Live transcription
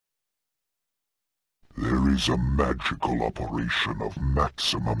is a magical operation of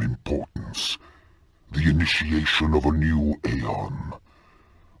maximum importance. The initiation of a new aeon.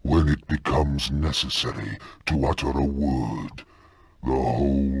 When it becomes necessary to utter a word, the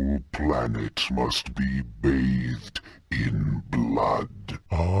whole planet must be bathed in blood.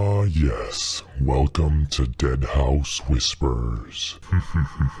 Ah, yes. Welcome to Deadhaus Whispers.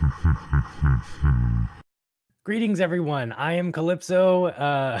 Greetings, everyone. I am Calypso,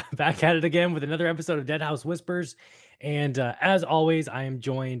 back at it again with another episode of Deadhaus Whispers. And as always, I am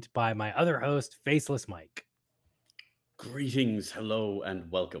joined by my other host, Faceless Mike. Greetings, hello, and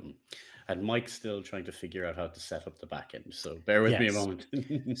welcome. And Mike's still trying to figure out how to set up the back end, so bear with me a moment.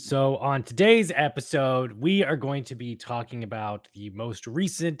 So on today's episode, we are going to be talking about the most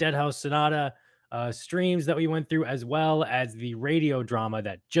recent Deadhaus Sonata streams that we went through, as well as the radio drama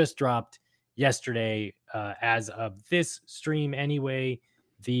that just dropped yesterday, as of this stream anyway,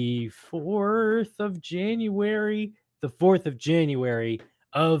 the 4th of January. The 4th of January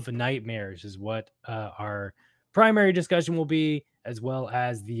of Nightmares is what our primary discussion will be, as well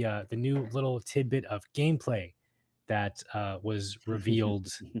as the new little tidbit of gameplay that was revealed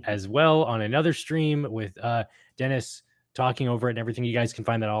as well on another stream with Dennis talking over it and everything. You guys can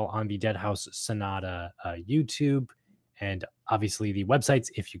find that all on the Deadhaus Sonata YouTube, and obviously the websites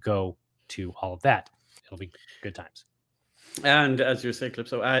if you go to all of that. It'll be good times. And as you say,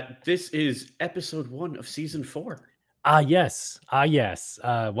 Calypso, this is episode 1 of season 4. Yes.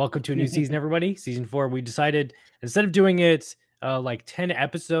 Welcome to a new season, everybody. Season 4. We decided, instead of doing it like 10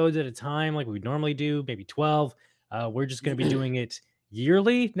 episodes at a time like we normally do, maybe 12, we're just going to be doing it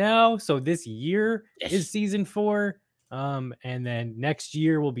yearly now. So this year is season 4, and then next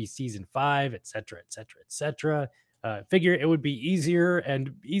year will be season 5, etc., etc., etc. Figure it would be easier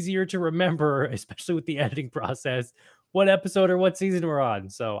to remember, especially with the editing process, what episode or what season we're on.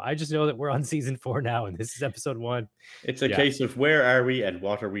 So I just know that we're on season 4 now, and this is episode 1. It's a case of where are we and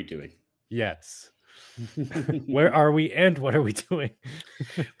what are we doing? Yes. Where are we and what are we doing?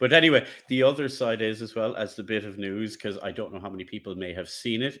 But anyway, the other side is, as well as the bit of news, because I don't know how many people may have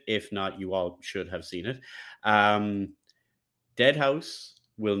seen it. If not, you all should have seen it. Deadhaus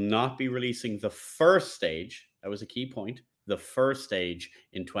will not be releasing the first stage. That was a key point. The first stage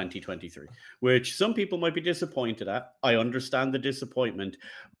in 2023, which some people might be disappointed at. I understand the disappointment,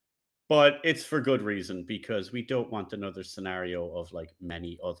 but it's for good reason, because we don't want another scenario of like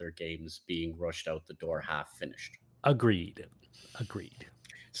many other games being rushed out the door half finished. Agreed.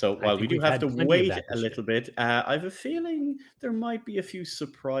 So while we do have to wait a little bit, I have a feeling there might be a few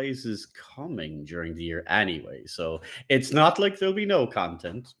surprises coming during the year anyway. So it's not like there'll be no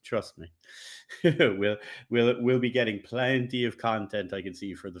content. Trust me. we'll be getting plenty of content, I can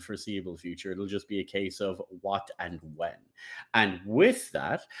see, for the foreseeable future. It'll just be a case of what and when. And with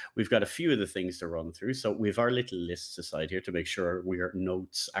that, we've got a few of the things to run through. So we have our little lists aside here to make sure our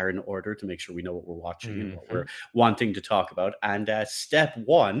notes are in order, to make sure we know what we're watching and what we're wanting to talk about. And step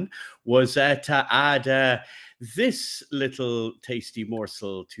 1 was to add this little tasty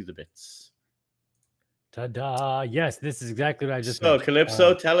morsel to the bits. Ta-da! Yes, this is exactly what I just So, mentioned.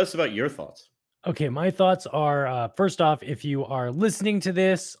 Calypso, tell us about your thoughts. Okay, my thoughts are, first off, if you are listening to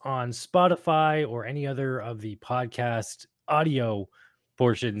this on Spotify or any other of the podcast audio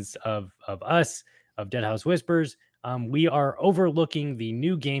portions of us, of Deadhaus Whispers, we are overlooking the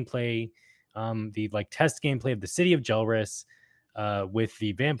new gameplay, the test gameplay of the City of Gelris with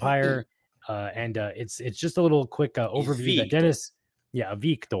the vampire, and it's just a little quick overview that Dennis... Yeah,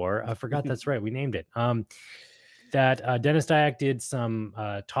 Victor. I forgot that's right. We named it. That Dennis Dyack did some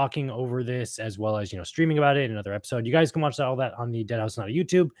talking over this, as well as streaming about it in another episode. You guys can watch all that on the Deadhaus Sonata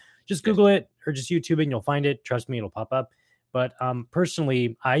YouTube. Just Google it or just YouTube it and you'll find it. Trust me, it'll pop up. But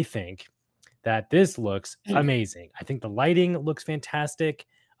personally, I think that this looks amazing. I think the lighting looks fantastic.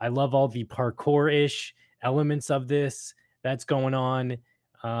 I love all the parkour-ish elements of this that's going on.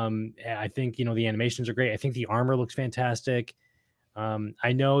 I think the animations are great. I think the armor looks fantastic.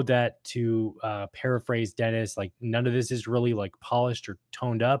 I know that, to paraphrase Dennis, none of this is really polished or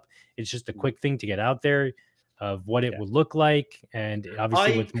toned up. It's just a quick thing to get out there of what it would look like, and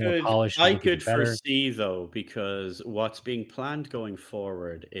obviously with more polish. I could foresee, though, because what's being planned going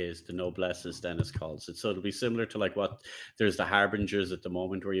forward is the noblesse, as Dennis calls it. So it'll be similar to what there's the harbingers at the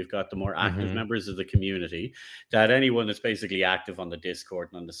moment, where you've got the more active members of the community, that anyone that's basically active on the Discord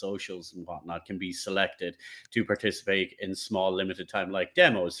and on the socials and whatnot can be selected to participate in small limited time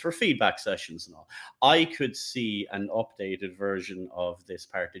demos for feedback sessions and all. I could see an updated version of this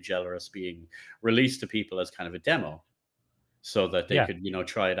part of Gelris being released to people as kind of a demo, so that they could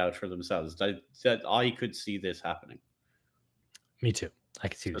try it out for themselves. That I could see this happening. Me too. I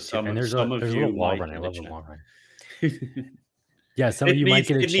can see So this too. And there's a some of little you wall might run. I get a love the chance. wall run. Yeah, some of you might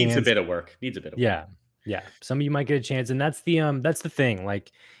get a chance. It needs a bit of work. Yeah. Some of you might get a chance, and that's the thing.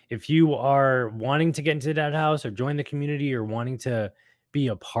 Like, if you are wanting to get into that house or join the community or wanting to be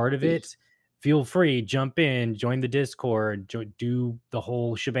a part of it, feel free, jump in, join the Discord, do the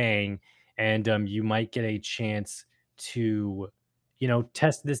whole shebang, and you might get a chance to,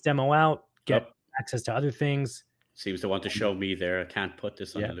 test this demo out, get access to other things. Seems to want to show me there. I can't put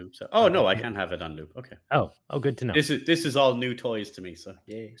this on loop. So, Okay. I can have it on loop. Okay. Oh, good to know. This is all new toys to me. So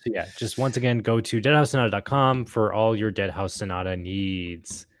yay. So yeah, just once again, go to deadhausonata.com for all your Deadhaus Sonata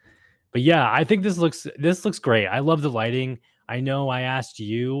needs. But yeah, I think this looks great. I love the lighting. I know I asked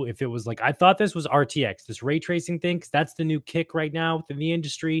you if it was like, I thought this was RTX, this ray tracing thing, because that's the new kick right now within the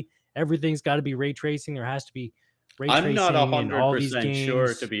industry. Everything's got to be ray tracing. There has to be ray tracing. I'm not 100%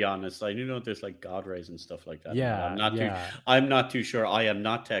 sure, to be honest. I do know there's like God rays and stuff like that. Yeah, I'm not too sure. I am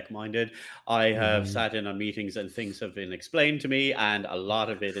not tech minded. I have sat in on meetings and things have been explained to me, and a lot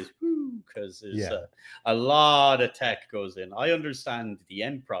of it is because a lot of tech goes in. I understand the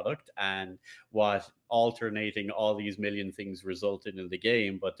end product and what alternating all these million things resulted in the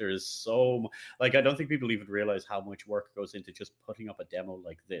game, but there's so I don't think people even realize how much work goes into just putting up a demo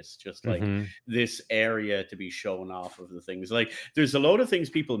like this, just like this area to be shown off of the things. Like, there's a load of things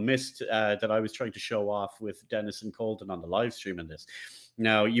people missed that I was trying to show off with Dennis and Colton on the live stream in this.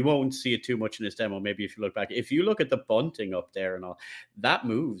 Now, you won't see it too much in this demo. Maybe if you look back, if you look at the bunting up there and all, that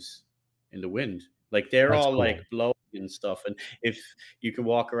moves in the wind. Like, they're all cool. Like blowing and stuff. And if you can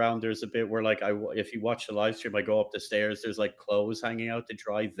walk around, there's a bit where like if you watch the live stream, I go up the stairs, there's like clothes hanging out to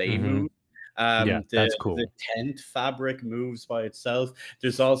dry. They move. That's cool. The tent fabric moves by itself.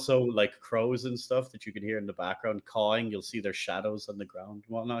 There's also like crows and stuff that you can hear in the background cawing. You'll see their shadows on the ground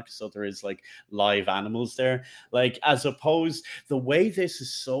and whatnot. So there is like live animals there. Like, as opposed, the way this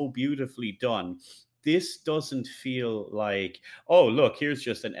is so beautifully done, this doesn't feel like, oh, look, here's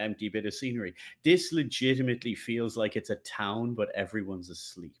just an empty bit of scenery. This legitimately feels like it's a town, but everyone's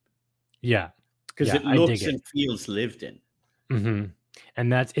asleep. Yeah. Because it looks and feels lived in.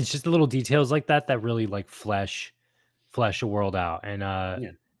 And it's just the little details like that really like flesh a world out. And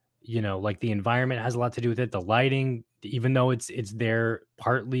like the environment has a lot to do with it. The lighting, even though it's there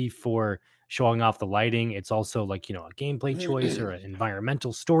partly for showing off the lighting, it's also like, a gameplay choice or an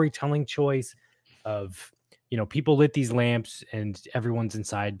environmental storytelling choice of, people lit these lamps and everyone's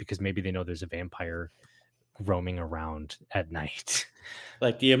inside because maybe they know there's a vampire roaming around at night.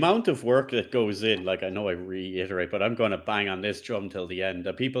 Like, the amount of work that goes in, like, I know I reiterate, but I'm going to bang on this drum till the end,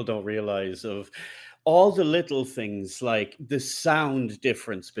 that people don't realize of all the little things, like the sound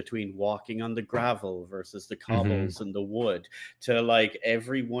difference between walking on the gravel versus the cobbles and the wood, to like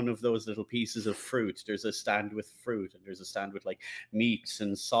every one of those little pieces of fruit. There's a stand with fruit, and there's a stand with like meats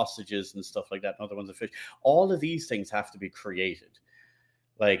and sausages and stuff like that, and other ones of fish. All of these things have to be created.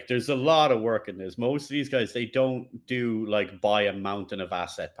 Like, there's a lot of work in this. Most of these guys, they don't do like buy a mountain of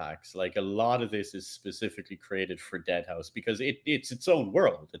asset packs. Like, a lot of this is specifically created for Deadhaus because it's its own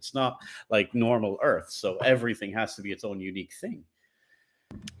world. It's not like normal Earth. So everything has to be its own unique thing.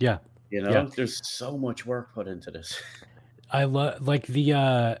 Yeah. There's so much work put into this. I love like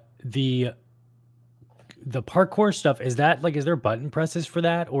the parkour stuff. Is there button presses for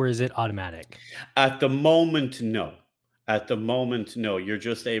that, or is it automatic? At the moment, no. You're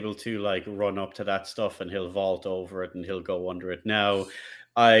just able to like run up to that stuff and he'll vault over it and he'll go under it. Now,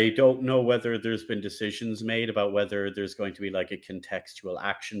 I don't know whether there's been decisions made about whether there's going to be like a contextual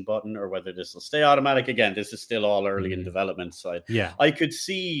action button or whether this will stay automatic. Again, this is still all early in development. So I could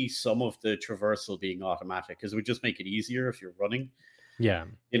see some of the traversal being automatic because it would just make it easier if you're running. Yeah.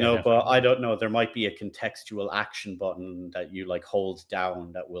 But I don't know. There might be a contextual action button that you like hold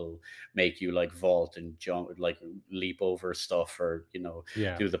down that will make you like vault and jump, like leap over stuff, or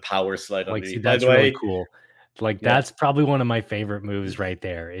do the power slide on the. That's really cool. Like, that's probably one of my favorite moves right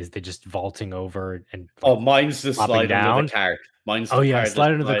there, is the just vaulting over and mine's the slide down under the cart.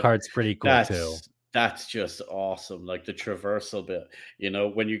 Slide under the cart's pretty cool too. That's just awesome. Like, the traversal bit,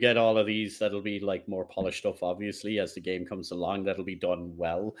 when you get all of these, that'll be like more polished up, obviously, as the game comes along. That'll be done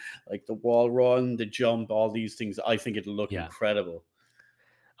well. Like the wall run, the jump, all these things. I think it'll look incredible.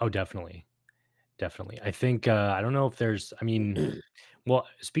 Oh, definitely. I think, I don't know if there's, well,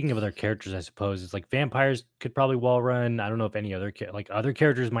 speaking of other characters, I suppose it's like vampires could probably wall run. I don't know if any other other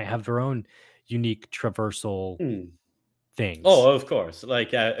characters might have their own unique traversal things. Oh, of course.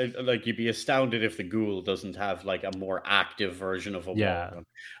 Like you'd be astounded if the ghoul doesn't have like a more active version of a wall run.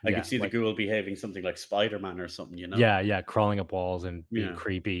 I could see the ghoul behaving something like Spider-Man or something, Yeah, crawling up walls and being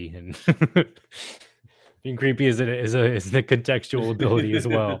creepy and Being creepy is the contextual ability as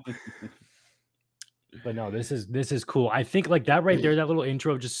well. But no, this is cool. I think like that right there, that little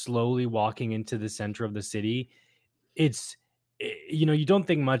intro of just slowly walking into the center of the city. It's you don't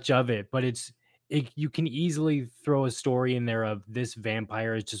think much of it, but you can easily throw a story in there of this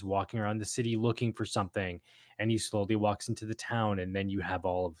vampire is just walking around the city looking for something, and he slowly walks into the town, and then you have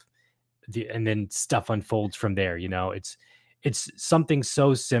all of and then stuff unfolds from there. It's something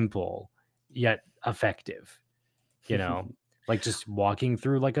so simple yet effective. Like just walking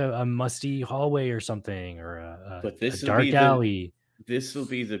through like a musty hallway or something, or But a dark alley. this will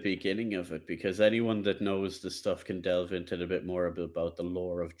be the beginning of it, because anyone that knows the stuff can delve into it a bit more about the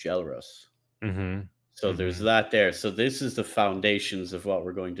lore of Gelrus. Mm-hmm. So there's that there. So this is the foundations of what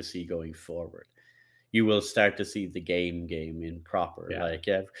we're going to see going forward. You will start to see the game in proper.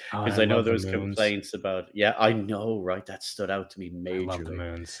 Because I know there was complaints about. Yeah, I know, right? That stood out to me majorly. I love the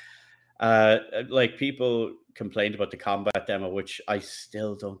moons. Like people complained about the combat demo, which I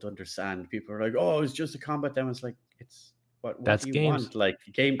still don't understand. People are like, "Oh, it's just a combat demo." It's like what That's do you games. want? Like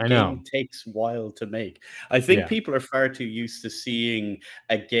game takes a while to make. I think people are far too used to seeing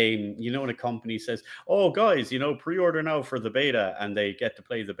a game. When a company says, "Oh, guys, pre-order now for the beta," and they get to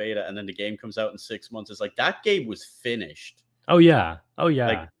play the beta, and then the game comes out in 6 months. It's like that game was finished. Oh yeah.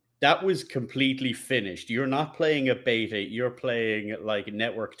 Like that was completely finished. You're not playing a beta. You're playing like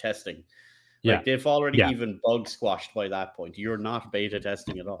network testing. Like they've already even bug squashed by that point. You're not beta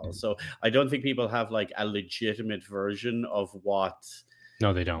testing at all. So I don't think people have like a legitimate version of what.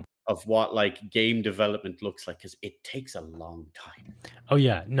 No, they don't. Of what like game development looks like, because it takes a long time. Oh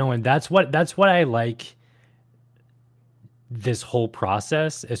yeah, no, and that's what I like. This whole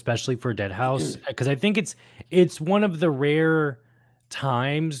process, especially for Deadhaus, because I think it's one of the rare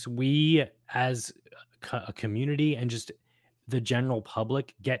times we as a community and just the general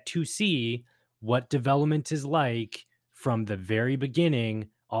public get to see what development is like from the very beginning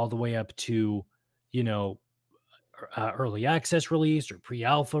all the way up to early access release or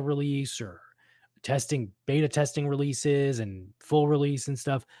pre-alpha release or beta testing releases and full release and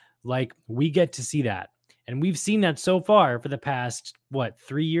stuff. Like we get to see that, and we've seen that so far for the past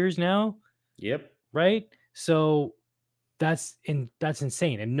 3 years now. Yep. Right. So that's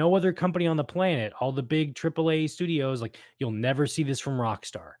insane. And no other company on the planet, all the big AAA studios, like you'll never see this from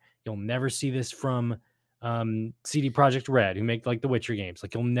Rockstar. You'll never see this from CD Projekt Red, who make like the Witcher games.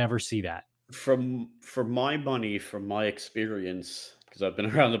 Like you'll never see that. For my money, from my experience, because I've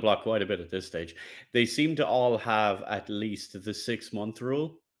been around the block quite a bit at this stage, they seem to all have at least the 6-month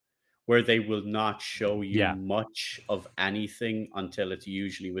rule, where they will not show you much of anything until it's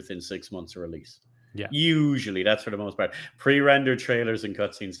usually within 6 months of release. Yeah. Usually, that's for the most part. Pre-rendered trailers and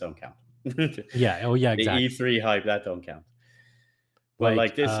cutscenes don't count. Yeah. Oh, yeah, exactly. The E3 hype, that don't count. But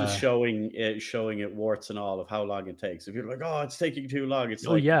like this is showing it warts and all of how long it takes. If you're like, "Oh, it's taking too long," it's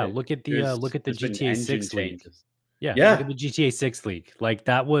look at the GTA 6 leak. Yeah, look at the GTA 6 leak. Like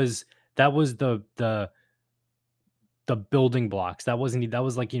that was the building blocks. That was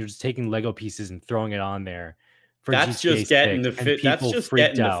like just taking Lego pieces and throwing it on there. For that's GTA just getting the fit. That's just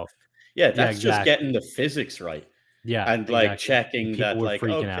freaked out. That's just getting the physics right. Yeah, and like checking that, like,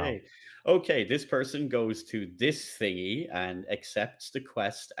 okay, this person goes to this thingy and accepts the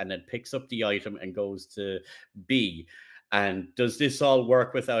quest and then picks up the item and goes to B. And does this all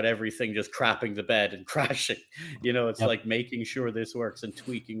work without everything just crapping the bed and crashing? It's like making sure this works and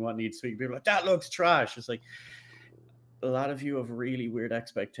tweaking what needs to be. People are like, that looks trash. It's like a lot of you have really weird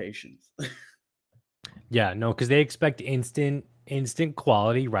expectations. Yeah, no, because they expect instant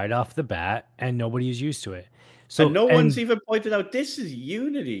quality right off the bat, and nobody's used to it. So and no one's even pointed out this is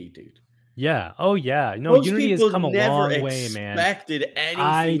Unity, dude. Yeah. Oh, yeah. No, most Unity has come a long way, man. Expected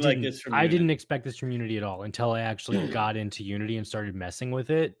anything like this from Unity. I didn't expect this from Unity at all until I actually got into Unity and started messing with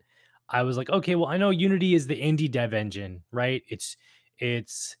it. I was like, okay, well, I know Unity is the indie dev engine, right? It's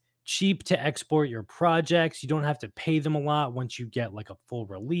cheap to export your projects. You don't have to pay them a lot once you get like a full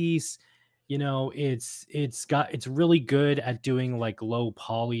release. It's really good at doing like low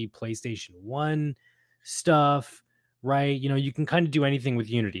poly PlayStation 1 stuff. Right. You can kind of do anything with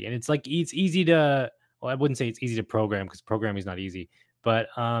Unity, and it's easy to, well, I wouldn't say it's easy to program, because programming is not easy, but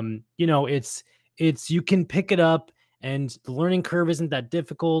you can pick it up and the learning curve isn't that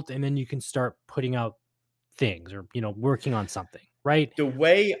difficult. And then you can start putting out things or, working on something, right? The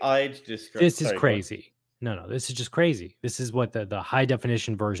way I'd describe this is crazy. No, this is just crazy. This is what the high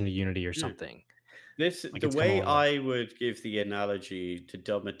definition version of Unity or something. The way I would give the analogy to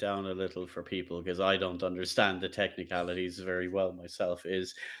dumb it down a little for people, because I don't understand the technicalities very well myself,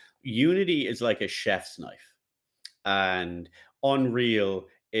 is Unity is like a chef's knife, and Unreal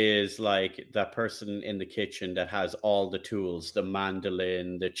is like that person in the kitchen that has all the tools, the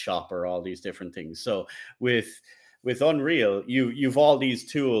mandolin, the chopper, all these different things. So with Unreal, you've all these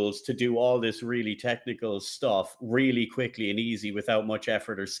tools to do all this really technical stuff really quickly and easy without much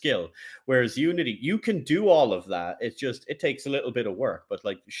effort or skill. Whereas Unity, you can do all of that. It's just, it takes a little bit of work, but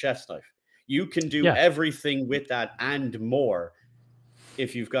like chef's knife, you can do everything with that and more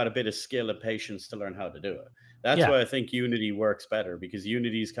if you've got a bit of skill and patience to learn how to do it. That's why I think Unity works better, because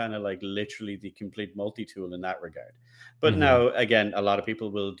Unity is kind of like literally the complete multi-tool in that regard. But now, again, a lot of people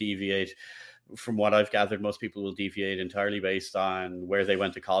will deviate. From what I've gathered, most people will deviate entirely based on where they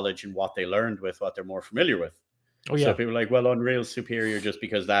went to college and what they learned with, what they're more familiar with. So people are like, well, Unreal's superior just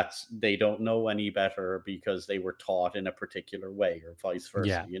because they don't know any better, because they were taught in a particular way, or vice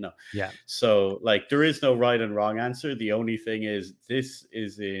versa, you know? So like, there is no right and wrong answer. The only thing is, this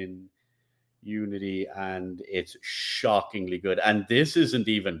is in Unity and it's shockingly good. And this isn't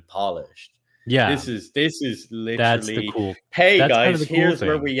even polished. This is literally, that's the cool. Hey that's guys, kind of the cool here's thing.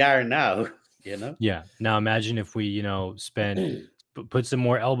 where we are now. You know? Yeah. Now imagine if we, put some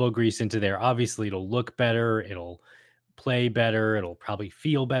more elbow grease into there. Obviously, it'll look better. It'll play better. It'll probably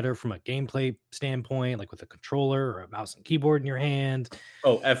feel better from a gameplay standpoint, like with a controller or a mouse and keyboard in your hand.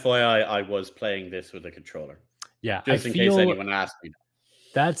 Oh, FYI, I was playing this with a controller. Yeah, just in case anyone asked me.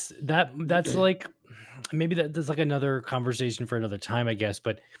 That's like, maybe that's like another conversation for another time, I guess.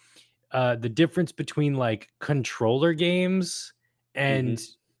 But the difference between like controller games and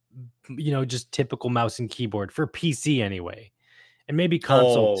just typical mouse and keyboard for PC anyway, and maybe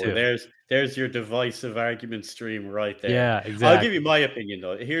console too. There's your divisive argument stream right there. Yeah, exactly. I'll give you my opinion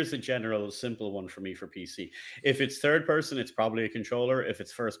though. Here's a general simple one for me for PC. If it's third person, it's probably a controller. If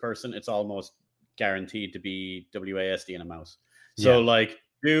it's first person, it's almost guaranteed to be WASD and a mouse. So like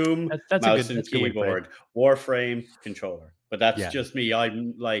Doom, that's mouse and keyboard, Warframe, controller. But that's just me.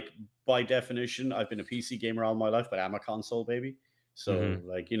 I'm like, by definition, I've been a PC gamer all my life, but I'm a console baby. So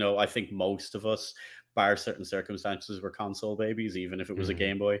like, I think most of us, bar certain circumstances, were console babies, even if it was a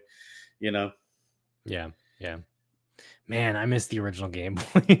Game Boy, Yeah. Man, I miss the original Game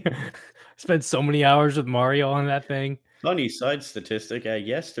Boy. Spent so many hours with Mario on that thing. Funny side statistic,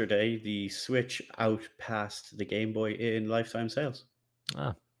 yesterday the Switch outpassed the Game Boy in lifetime sales.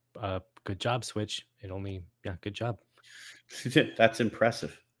 Good job, Switch. Good job. That's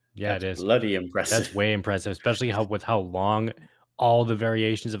impressive. Yeah, that's it is. Bloody impressive. That's way impressive, especially with how long all the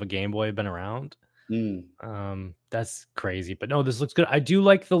variations of a Game Boy have been around. That's crazy. But no, this looks good. I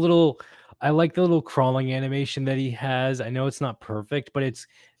like the little crawling animation that he has. I know it's not perfect, but it's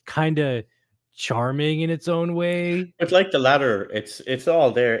kind of charming in its own way. But like the ladder, it's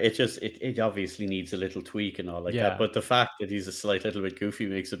all there. It just it obviously needs a little tweak and all like that. But the fact that he's a slight little bit goofy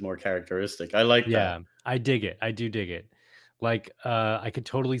makes it more characteristic. I like that. Yeah, I dig it. I do dig it. Like I could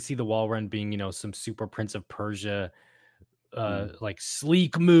totally see the wall run being, some super Prince of Persia like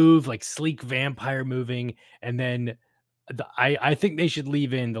sleek move, like sleek vampire moving, and then I think they should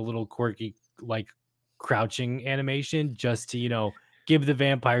leave in the little quirky like crouching animation just to give the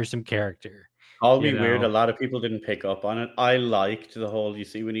vampire some character. Call me weird, a lot of people didn't pick up on it. I liked the whole, you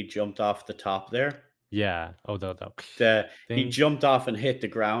see when he jumped off the top there? Yeah. Oh, he jumped off and hit the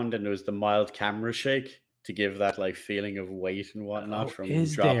ground, and there was the mild camera shake to give that like feeling of weight and whatnot from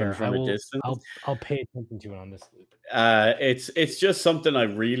dropping from a distance. I'll pay attention to it on this loop. It's just something I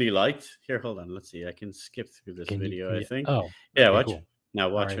really liked. Here, hold on. Let's see. I can skip through this video. I think. Oh, yeah. Watch cool. Now.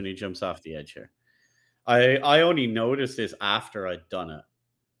 Watch when he jumps off the edge here. I only noticed this after I'd done it.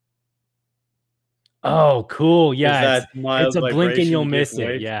 Oh, cool. Yeah, it's a blink and you'll miss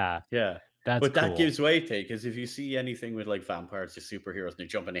it. Yeah. But that gives way to it, because if you see anything with like vampires or superheroes and they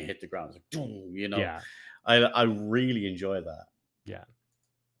jump and they hit the ground, it's like, I really enjoy that. Yeah.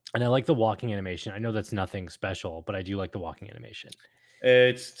 And I like the walking animation. I know that's nothing special, but I do like the walking animation.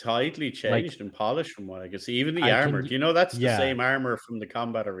 It's tightly changed and polished from what I can see. Even the armor, that's the same armor from the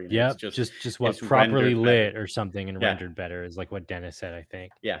combat arena. Yeah, just what properly lit or something and rendered better is like what Dennis said, I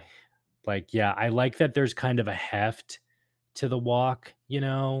think. Yeah. I like that there's kind of a heft to the walk,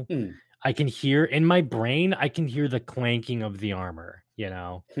 I can hear in my brain, I can hear the clanking of the armor,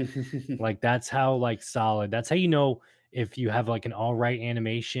 like that's how like solid, that's how if you have like an all right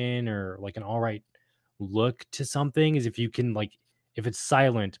animation or like an all right look to something, is if you can like, if it's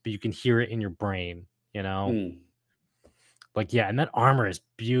silent, but you can hear it in your brain, like, and that armor is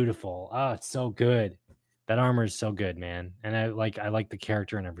beautiful. Oh, it's so good. That armor is so good, man. And I like the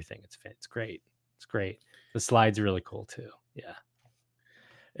character and everything. It's great. It's great. The slide's really cool too. Yeah.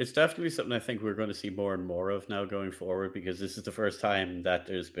 It's definitely something I think we're going to see more and more of now going forward, because this is the first time that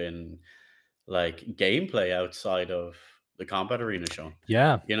there's been like gameplay outside of the combat arena shown.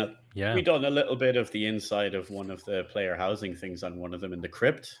 Yeah. You know, we done a little bit of the inside of one of the player housing things on one of them in the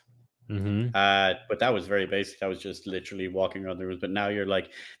crypt. But that was very basic. That was just literally walking around the rooms. But now you're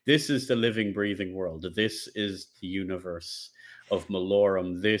like, this is the living, breathing world. This is the universe of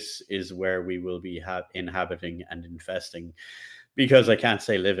Malorum. This is where we will be inhabiting and infesting. Because I can't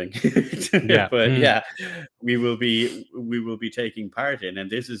say living, but yeah, we will be taking part in, and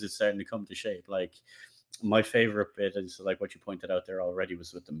this is starting to come to shape. Like my favorite bit is like what you pointed out there already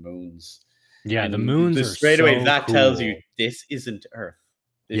was with the moons. Yeah, and the moons are straight so away. That cool. tells you this isn't Earth.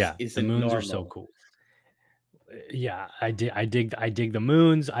 This isn't the moons normal. are so cool. Yeah, I dig the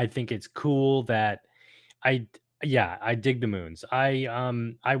moons. I think it's cool that I dig the moons.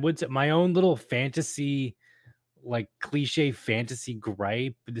 I would say my own little fantasy, like cliche fantasy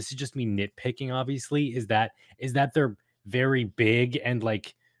gripe, but this is just me nitpicking, obviously, is that they're very big and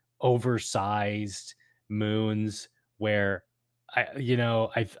like oversized moons where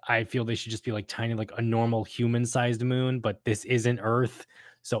I feel they should just be like tiny, like a normal human sized moon, but this isn't Earth,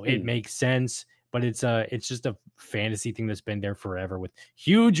 so it makes sense. But it's just a fantasy thing that's been there forever with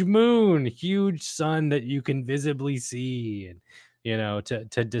huge moon, huge sun that you can visibly see, and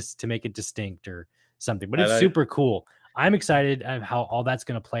to make it distinct or something. But it's super cool. I'm excited at how all that's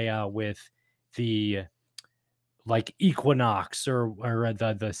going to play out with the like equinox or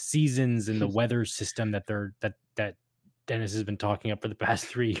the seasons and the weather system that Dennis has been talking up for the past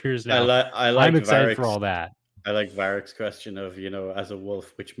 3 years now. I'm excited for all that. I like Varric's question of, as a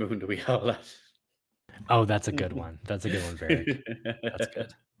wolf, which moon do we howl at? Oh, that's a good one. That's a good one, Varric. That's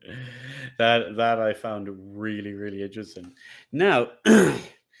good. That I found really, really interesting. Now,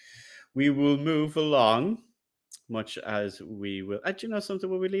 we will move along, much as we will. Do you know something?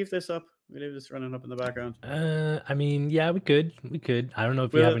 Will we leave this up? We leave this running up in the background. I mean, yeah, we could. I don't know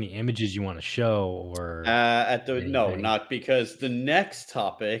if you have any images you want to show or. No, not because the next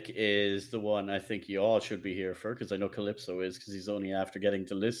topic is the one I think you all should be here for, because I know Calypso is, because he's only after getting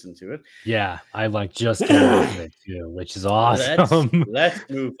to listen to it. Yeah, I like just came off of it too, which is awesome. Let's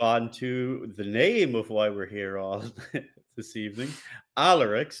move on to the name of why we're here all this evening,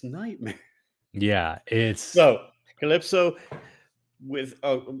 Alaric's Nightmare. Yeah, it's so Calypso.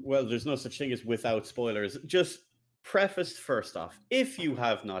 There's no such thing as without spoilers. Just prefaced first off, if you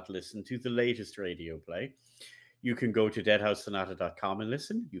have not listened to the latest radio play, you can go to deadhaussonata.com and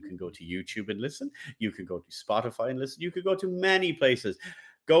listen. You can go to YouTube and listen. You can go to Spotify and listen. You could go to many places.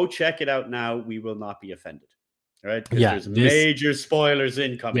 Go check it out now. We will not be offended. Right? There's major spoilers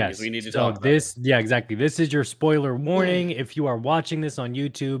incoming. Yes. We need to talk about this. Yeah, exactly. This is your spoiler warning. If you are watching this on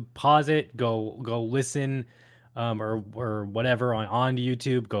YouTube, pause it. Go listen. Or whatever on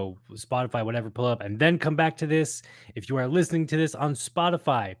YouTube, go Spotify, whatever, pull up, and then come back to this. If you are listening to this on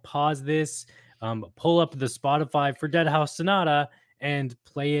Spotify, pause this, pull up the Spotify for Deadhaus Sonata and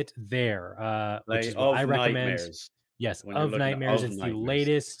play it there. Which is what I recommend. Nightmares. Yes, of Nightmares. It's the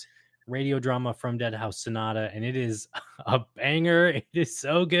latest radio drama from Deadhaus Sonata, and it is a banger. It is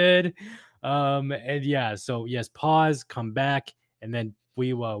so good. And yeah, so yes, pause, come back, and then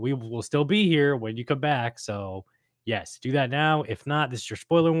we will still be here when you come back. So yes, do that now. If not, this is your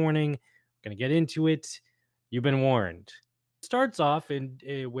spoiler warning. I'm gonna get into it. You've been warned. It starts off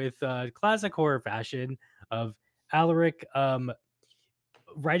with classic horror fashion of Alaric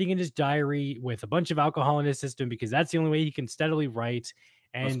writing in his diary with a bunch of alcohol in his system, because that's the only way he can steadily write.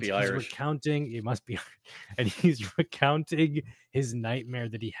 And he's recounting. It must be, and he's recounting his nightmare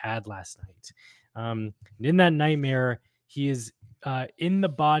that he had last night. And in that nightmare, he is in the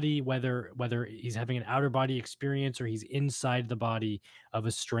body, whether he's having an outer body experience or he's inside the body of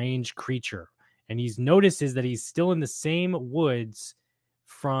a strange creature, and he's notices that he's still in the same woods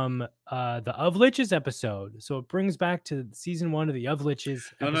from the Of Liches episode. So it brings back to season 1 of the Of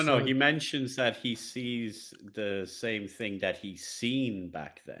Liches episode. No. He mentions that he sees the same thing that he's seen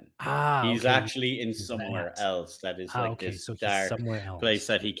back then. He's actually in somewhere else that is this dark place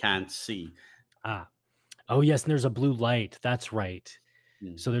that he can't see. Oh, yes, and there's a blue light. That's right.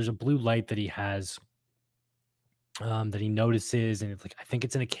 So there's a blue light that he has, that he notices, and it's like, I think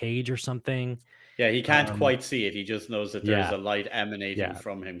it's in a cage or something. Yeah, he can't quite see it. He just knows that there's a light emanating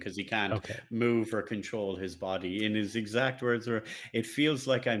from him, because he can't move or control his body. In his exact words are, "It feels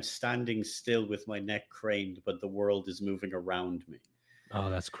like I'm standing still with my neck craned, but the world is moving around me." Oh,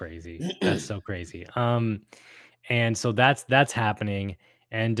 that's crazy. That's so crazy. And so that's happening.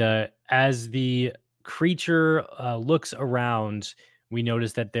 And as the creature looks around, we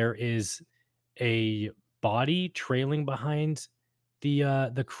notice that there is a body trailing behind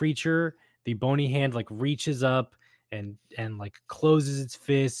the creature. The bony hand like reaches up and like closes its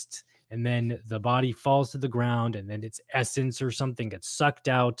fist and then the body falls to the ground, and then its essence or something gets sucked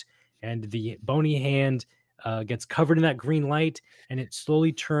out, and the bony hand gets covered in that green light, and it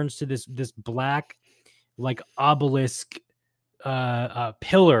slowly turns to this black, like, obelisk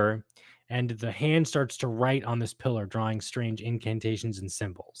pillar, and the hand starts to write on this pillar, drawing strange incantations and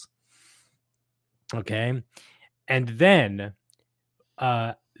symbols. Okay, and then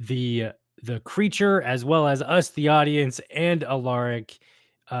the creature, as well as us, the audience, and Alaric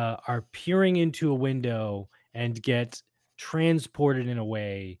are peering into a window and get transported in a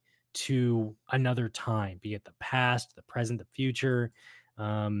way to another time, be it the past, the present, the future.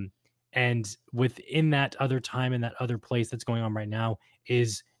 And within that other time and that other place that's going on right now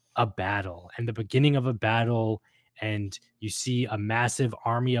is a battle, and the beginning of a battle. And you see a massive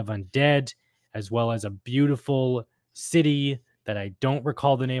army of undead, as well as a beautiful city that I don't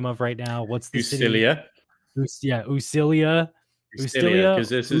recall the name of right now. What's the Ustilia? City? Yeah, Ustilia. Because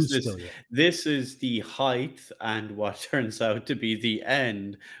this is the height and what turns out to be the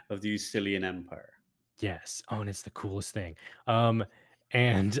end of the Ustilian Empire. Yes. Oh, and it's the coolest thing. So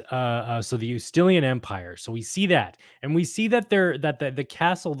the Ustilian Empire. So we see that, and we see that the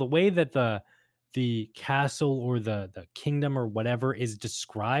castle, the way that the castle or the kingdom or whatever is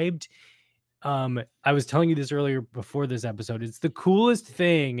described. I was telling you this earlier before this episode. It's the coolest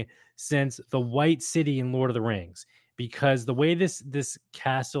thing since the White City in Lord of the Rings, because the way this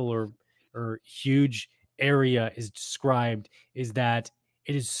castle or huge area is described is that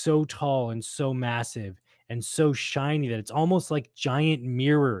it is so tall and so massive and so shiny that it's almost like giant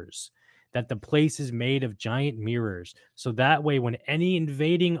mirrors, that the place is made of giant mirrors. So that way, when any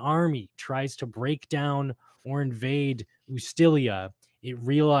invading army tries to break down or invade Ustilia, it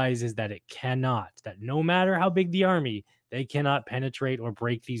realizes that it cannot, that no matter how big the army, they cannot penetrate or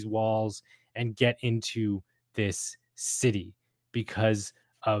break these walls and get into this city, because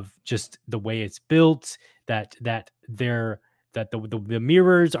of just the way it's built, that the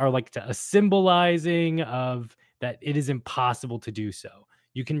mirrors are like a symbolizing of that it is impossible to do so.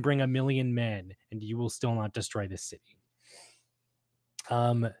 You can bring 1,000,000 men and you will still not destroy this city.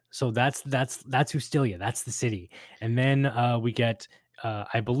 So that's Ustilia, that's the city. And then we get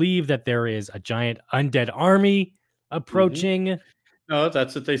I believe that there is a giant undead army approaching. Mm-hmm. No,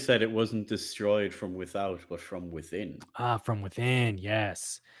 that's what they said. It wasn't destroyed from without, but from within. From within,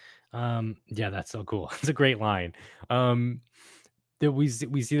 yes. Yeah, that's so cool. It's a great line. That we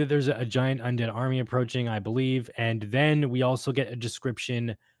see that there's a giant undead army approaching, I believe, and then we also get a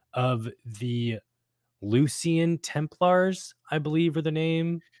description of the Lucian Templars, I believe, are the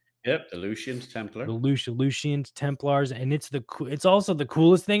name. Yep, the Lucian Templar. The Lucian Templars, and it's also the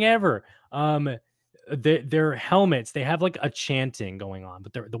coolest thing ever. Their helmets, they have like a chanting going on,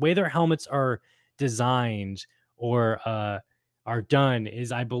 but the way their helmets are designed or are done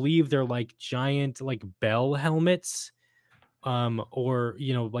is, I believe, they're like giant like bell helmets, or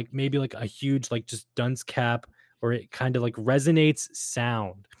like maybe like a huge like just dunce cap, or it kind of like resonates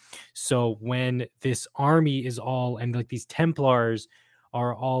sound. So when this army is all, and like these Templars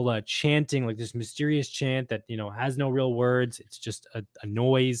are all chanting like this mysterious chant that has no real words, it's just a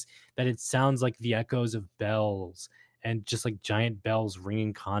noise that it sounds like the echoes of bells, and just like giant bells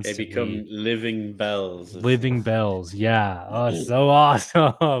ringing constantly. They become living bells. Living bells, yeah. Oh, so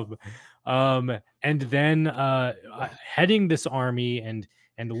awesome. And then heading this army and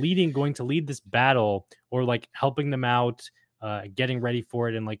going to lead this battle, or like helping them out, getting ready for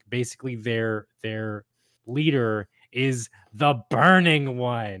it, and like basically their leader is the Burning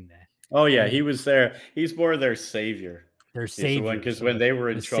One. Oh yeah, he was there. He's more their savior. Their savior, because when they were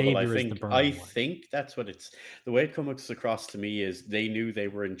in trouble, I think that's what it's. The way it comes across to me is they knew they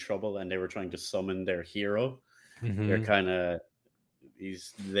were in trouble and they were trying to summon their hero. Mm-hmm.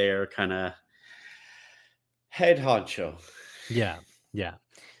 He's their kind of head honcho. Yeah.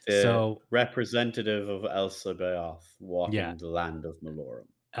 The representative of Elsa Baoth walking the land of Malorum.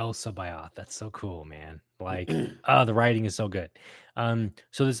 Elsa Baoth, that's so cool, man. Like, the writing is so good.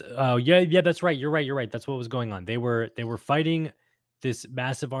 So this, that's right. You're right. That's what was going on. They were fighting this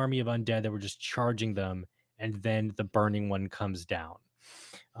massive army of undead that were just charging them, and then the Burning One comes down.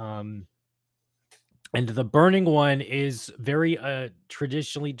 And the Burning One is very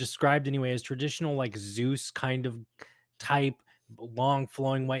traditionally described anyway as traditional, like Zeus kind of type, long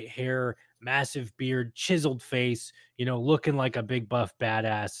flowing white hair, massive beard, chiseled face, looking like a big buff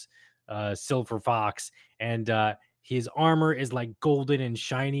badass silver fox. And his armor is like golden and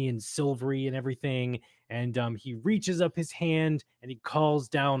shiny and silvery and everything. And he reaches up his hand and he calls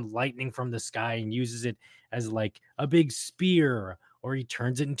down lightning from the sky and uses it as like a big spear, or he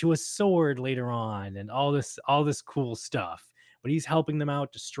turns it into a sword later on, and all this cool stuff. but he's helping them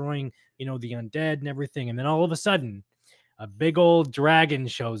out, destroying, the undead and everything. And then all of a sudden, a big old dragon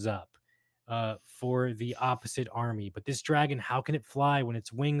shows up for the opposite army. But this dragon, how can it fly when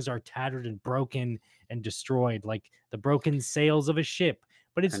its wings are tattered and broken and destroyed, like the broken sails of a ship?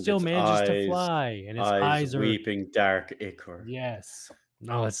 But it still manages to fly, and its eyes are weeping dark ichor. Yes.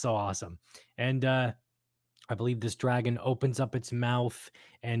 Oh, it's so awesome. And I believe this dragon opens up its mouth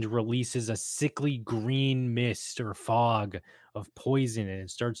and releases a sickly green mist or fog of poison, and it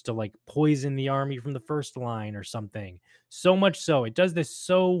starts to like poison the army from the first line or something. So much so it does this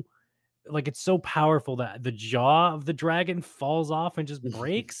so like it's so powerful that the jaw of the dragon falls off and just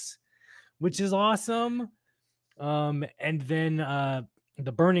breaks, which is awesome. And then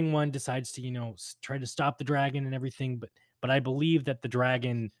the burning one decides to try to stop the dragon and everything, but I believe that the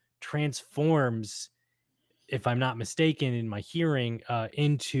dragon transforms, if I'm not mistaken in my hearing,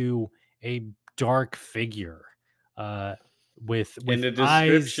 into a dark figure with in the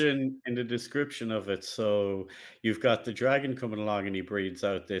eyes. description of it. So you've got the dragon coming along, and he breathes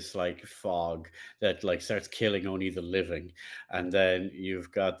out this like fog that like starts killing only the living, and then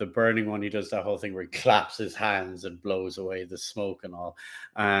you've got the burning one. He does that whole thing where he claps his hands and blows away the smoke and all.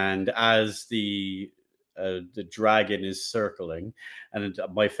 And as the dragon is circling, and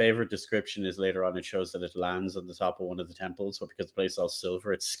my favorite description is later on, it shows that it lands on the top of one of the temples, but because the place is all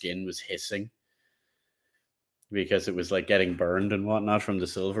silver, its skin was hissing because it was like getting burned and whatnot from the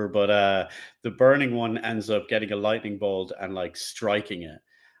silver. But the burning one ends up getting a lightning bolt and like striking it,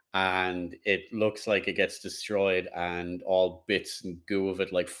 and it looks like it gets destroyed, and all bits and goo of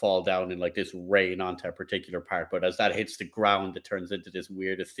it like fall down in like this rain onto a particular part. But as that hits the ground, it turns into this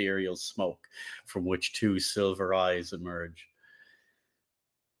weird ethereal smoke from which two silver eyes emerge.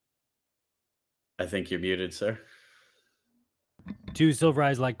 I think you're muted, sir. Two silver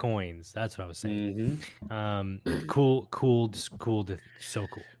eyes like coins. That's what I was saying. Mm-hmm. Cool. So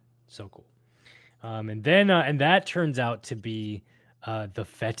cool. And then and that turns out to be the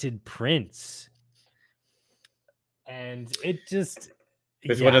fetid prince, and it just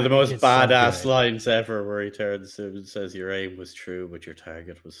it's one of the most badass lines ever, where he turns and says, "Your aim was true, but your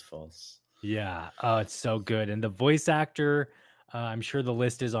target was false." Yeah. Oh, it's so good. And the voice actor, I'm sure the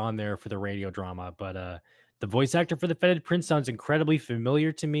list is on there for the radio drama, but the voice actor for the fetid prince sounds incredibly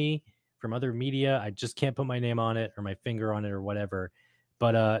familiar to me from other media. I just can't put my name on it or my finger on it or whatever.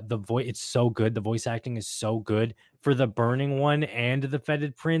 But the voice, it's so good. The voice acting is so good for the burning one and the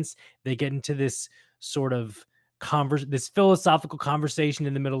fetid prince. They get into this sort of this philosophical conversation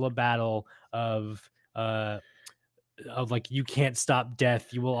in the middle of battle of like, you can't stop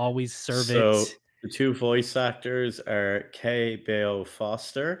death, you will always serve it. So the two voice actors are Kay Bale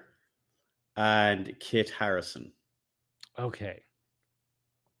Foster and Kit Harrison. Okay.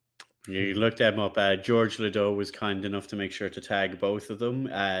 You looked them up. George Ledoux was kind enough to make sure to tag both of them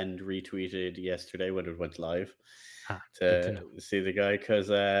and retweeted yesterday when it went live to see the guy, because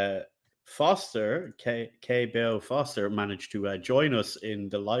Foster, Kay Bale Foster, managed to join us in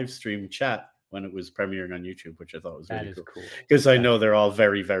the live stream chat when it was premiering on YouTube, which I thought was really cool. Because I know they're all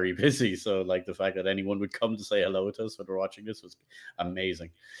very, very busy. So like the fact that anyone would come to say hello to us when we're watching this was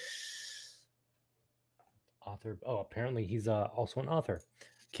amazing. Author. Oh, apparently he's also an author.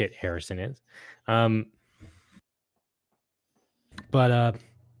 Kit Harrison is. But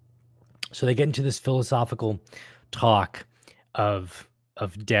so they get into this philosophical talk of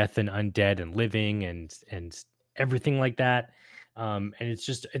death and undead and living and everything like that. And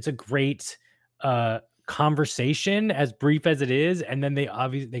it's a great conversation, as brief as it is. And then they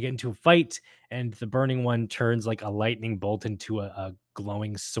get into a fight, and the burning one turns like a lightning bolt into a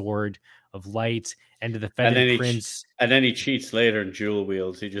glowing sword of light, and the fetid prince. And then he cheats later in dual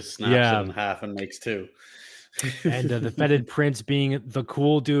wields. He just snaps it in half and makes two. And the fetid prince, being the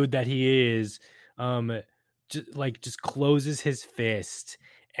cool dude that he is, just closes his fist,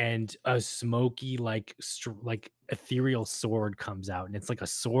 and a smoky like ethereal sword comes out, and it's like a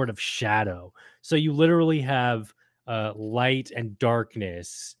sword of shadow. So you literally have light and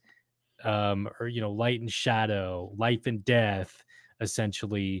darkness, or light and shadow, life and death,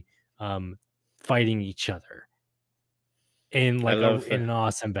 essentially fighting each other in like in an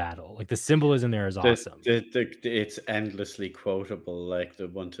awesome battle. Like the symbolism there is awesome. It's endlessly quotable. Like the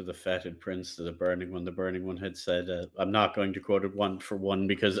one to the fetid prince, to the burning one. The burning one had said, "I'm not going to quote it one for one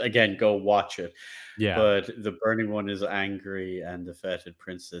because again, go watch it." Yeah. But the burning one is angry, and the fetid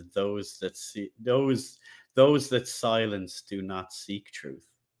prince said, "Those that silence do not seek truth."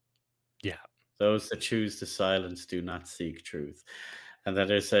 Yeah. Those that choose to silence do not seek truth. And then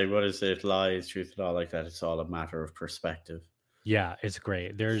they say, what is it? Lies, truth, and all like that. It's all a matter of perspective. Yeah, it's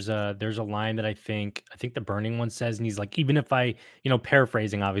great. There's a line that I think the Burning one says, and he's like, even if I,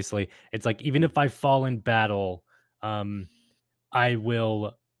 paraphrasing, obviously, it's like, even if I fall in battle, um, I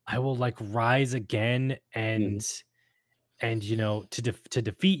will like rise again, Mhm. and to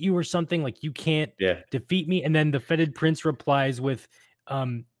defeat you or something, like you can't Yeah. defeat me. And then the fetid prince replies with,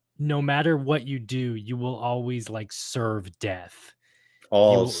 um, no matter what you do, you will always like serve death.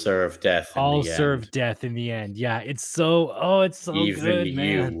 All You serve death in all the serve end. death in the end. Yeah, it's so Even good,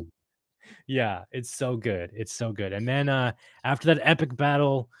 man. you. Yeah, it's so good. It's so good. And then after that epic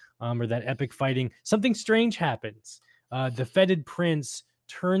battle, or that epic fighting, something strange happens. The fetid prince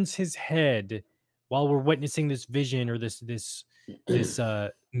turns his head while we're witnessing this vision, or this Blast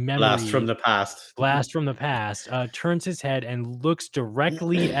from memory the past. blast from the past. Turns his head and looks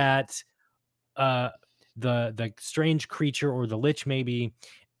directly at uh the strange creature, or the lich maybe,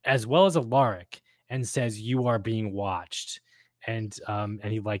 as well as Alaric, and says, "You are being watched." And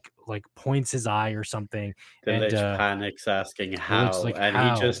he like points his eye or something, The and Lich panics, asking the lich's how, like, and he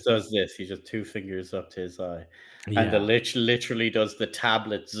 "How?" just does this. He just two fingers up to his eye, and the Yeah. Lich literally does the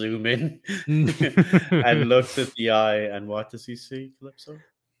tablet zoom in and looks at the eye. And what does he see, Calypso?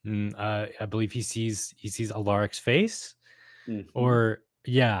 I believe he sees Alaric's face, Hmm. or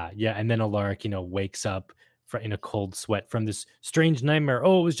yeah, and then Alaric, wakes up in a cold sweat from this strange nightmare.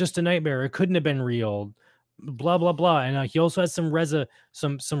 Oh, it was just a nightmare. It couldn't have been real. Blah blah blah. And he also has some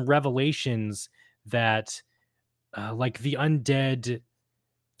revelations that, like the undead,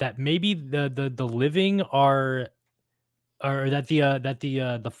 that maybe the living are, or that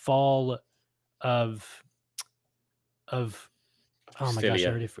the fall of of oh my gosh, I Stilia.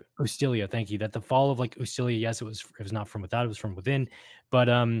 already Ustilia, thank you. That the fall of like Ustilia, yes, it was not from without, it was from within. But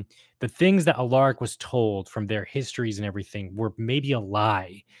the things that Alaric was told from their histories and everything were maybe a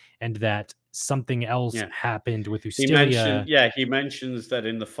lie, and that something else Yeah. happened with He mentioned, Ustilia. yeah, he mentions that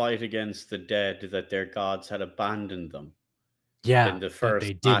in the fight against the dead, that their gods had abandoned them in Yeah, the that first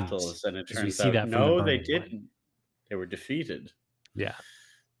they didn't, battles, and it because we turns see out that from the no, they burning one. didn't. They were defeated. Yeah.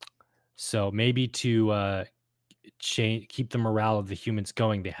 So maybe to keep the morale of the humans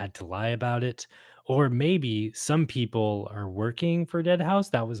going, they had to lie about it. Or maybe some people are working for Deadhaus.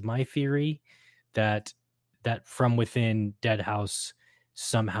 That was my theory, that from within, Deadhaus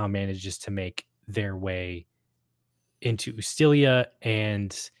somehow manages to make their way into Ustilia,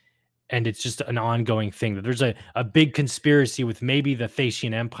 and it's just an ongoing thing, that there's a big conspiracy with maybe the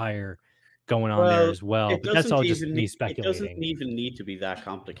Thasian Empire going on there Well, as well. But that's all just me it doesn't speculating. even need to be that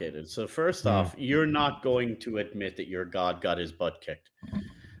complicated. So first Mm. off, you're not going to admit that your god got his butt kicked.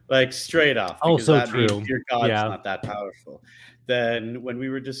 Like straight off, because Also that means true. your god's Yeah. not that powerful. Then when we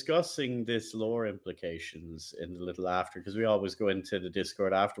were discussing this lore implications in the little after, because we always go into the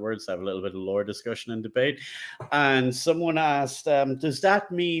Discord afterwards, have a little bit of lore discussion and debate. And someone asked, does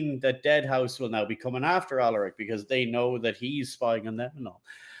that mean that Deadhaus will now be coming after Alaric because they know that he's spying on them and all?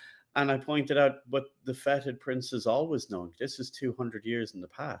 And I pointed out, but the fetid prince has always known. This is 200 years in the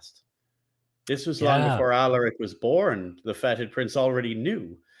past. This was long Yeah. before Alaric was born. The fetid prince already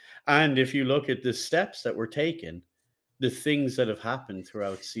knew. And if you look at the steps that were taken, the things that have happened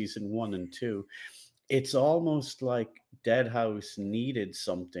throughout season 1 and 2, it's almost like Deadhaus needed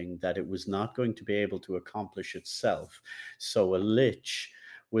something that it was not going to be able to accomplish itself. So a lich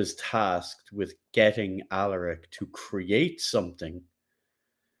was tasked with getting Alaric to create something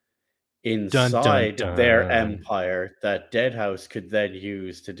Dun dun inside their dun. empire that Deadhaus could then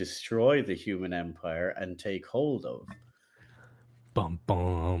use to destroy the human empire and take hold of. Bum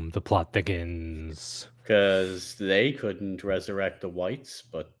bum. The plot thickens. Because they couldn't resurrect the whites,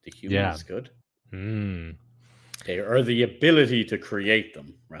 but the Yeah. humans could. Mm. Or the ability to create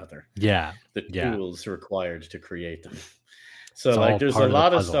them, rather. Yeah. The Yeah. tools required to create them. So It's like all there's a part of the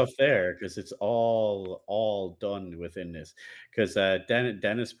lot of puzzle. stuff there, because it's all done within this. Because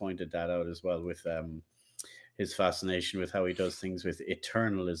Dennis pointed that out as well, with his fascination with how he does things with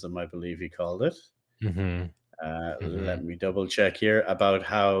eternalism, I believe he called it. Mm-hmm. Let me double check here, about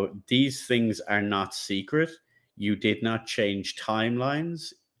how these things are not secret. You did not change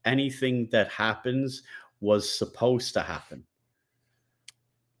timelines. Anything that happens was supposed to happen.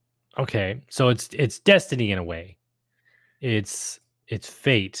 Okay, so it's destiny in a way. It's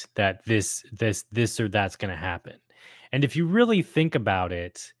fate that this or that's going to happen. And if you really think about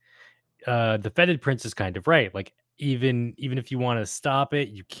it, the fetid prince is kind of right. Like, even if you want to stop it,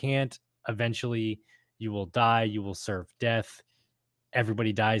 you can't. Eventually, you will die. You will serve death.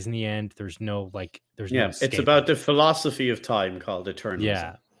 Everybody dies in the end. There's no Yeah, it's escaping about the it. philosophy of time called eternalism.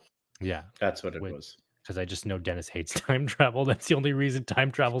 Yeah, yeah. That's what it Which was. because I just know Dennis hates time travel. That's the only reason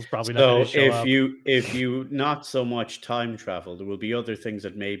time travel is probably not going to show up. If you not so much time travel, there will be other things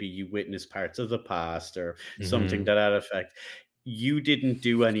that maybe you witness parts of the past or something to that effect. You didn't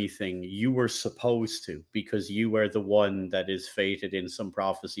do anything. You were supposed to, because you were the one that is fated in some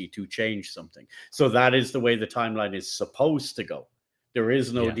prophecy to change something. So that is the way the timeline is supposed to go. There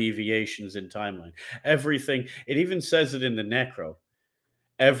is no deviations in timeline. Everything, it even says it in the Necro.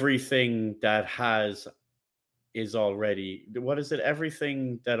 Everything that has is already, what is it?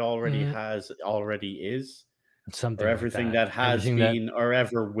 Everything that already has already is. Something or everything like that has everything been or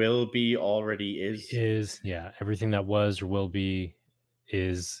ever will be already is. Everything that was or will be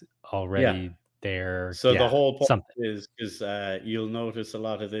is already there. So the whole point is, because you'll notice a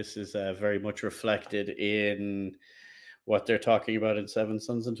lot of this is very much reflected in what they're talking about in Seven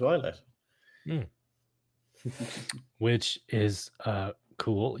Suns and Twilight. Which is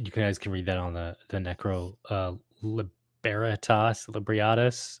cool. You guys can read that on the Necro Libriatus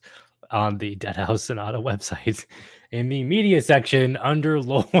on the Deadhaus Sonata website in the media section under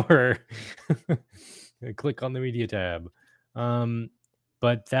lore. Click on the media tab.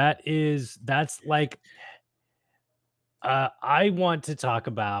 But that's like I want to talk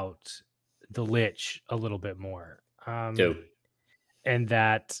about the Lich a little bit more. And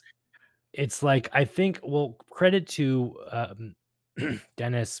that it's like, I think, well, credit to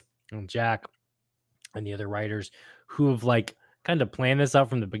Dennis and Jack and the other writers who have like kind of planned this out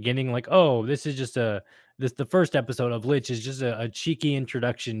from the beginning. Like, oh, this is just the first episode of Lich is just a cheeky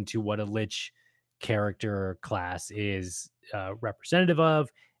introduction to what a Lich character class is representative of.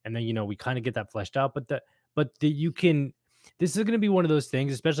 And then, we kind of get that fleshed out, but this is going to be one of those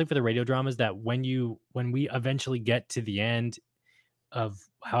things, especially for the radio dramas, that when we eventually get to the end of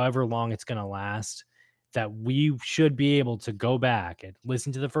however long it's going to last, that we should be able to go back and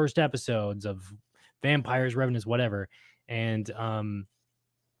listen to the first episodes of Vampires, Revenants, whatever, and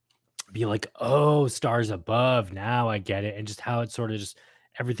be like, oh, Stars Above, now I get it, and just how it sort of just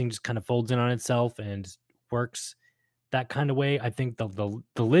everything just kind of folds in on itself and works that kind of way. I think the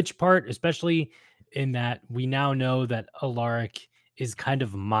Lich part, especially in that we now know that Alaric is kind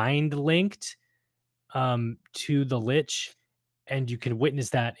of mind linked to the Lich, and you can witness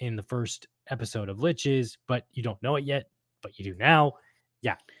that in the first episode of Liches, but you don't know it yet, but you do now.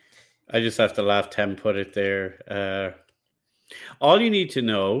 Yeah. I just have to laugh. Tim put it there. All you need to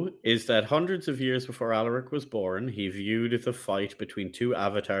know is that hundreds of years before Alaric was born, he viewed the fight between two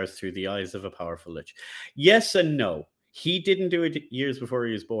avatars through the eyes of a powerful Lich. Yes and no. He didn't do it years before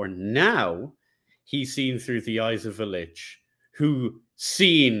he was born. Now he's seen through the eyes of a Lich who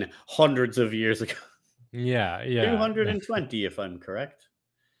seen hundreds of years ago. Yeah. 220, if I'm correct.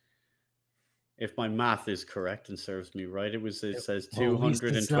 If my math is correct and serves me right, it says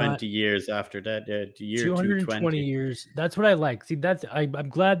 220 years after that. Year 220 years. That's what I like. See, I'm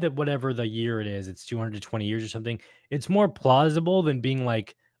glad that whatever the year it is, it's 220 years or something. It's more plausible than being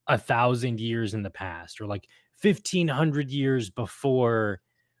like 1,000 years in the past or like 1,500 years before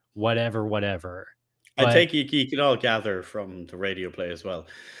whatever. But I take you can all gather from the radio play as well.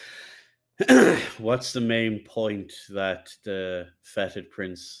 What's the main point that the fetid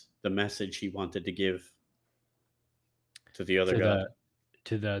prince, the message he wanted to give to the other god,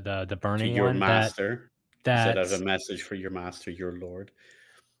 to the burning to your one, master, that as a message for your master, your lord,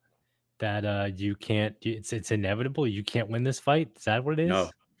 that you can't, it's inevitable, you can't win this fight? Is that what it is? No,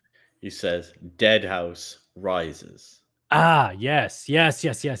 he says Deadhaus rises. Yes. So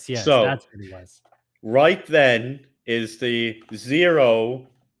that's what it was. Right then is the 0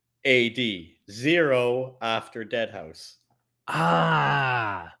 AD, 0 after Deadhaus.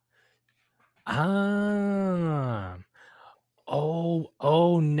 Oh,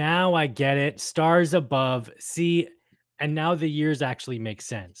 now I get it. Stars Above. See, and now the years actually make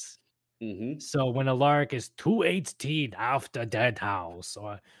sense. Mm-hmm. So when Alaric is 218 after Deadhaus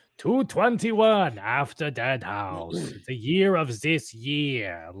or 221 after Deadhaus, the year of this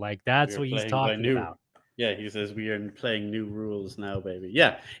year, like that's what he's talking about. Yeah, he says we are playing new rules now, baby.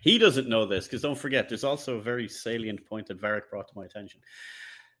 Yeah, he doesn't know this because don't forget, there's also a very salient point that Varric brought to my attention.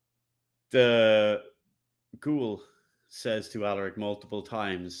 The ghoul says to Alaric multiple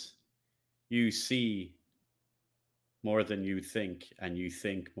times, you see more than you think, and you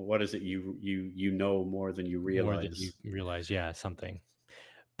think, what is it? You know more than you realize. More than you realize, yeah, something.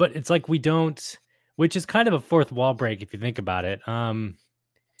 But it's like we don't, which is kind of a fourth wall break if you think about it.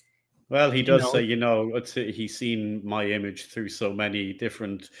 Well, he does say, he's seen my image through so many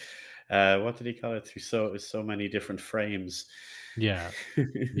different, what did he call it? Through so many different frames. Yeah,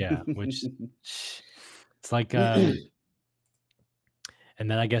 which it's like, and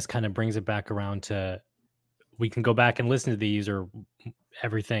then I guess kind of brings it back around to we can go back and listen to these or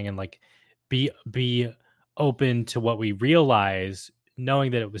everything and like be open to what we realize,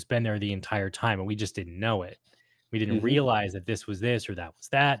 knowing that it was been there the entire time and we just didn't know it. We didn't realize that this was this or that was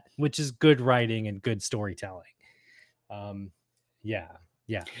that, which is good writing and good storytelling. Yeah.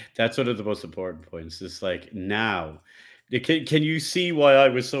 That's one of the most important points. It's like, now, can you see why I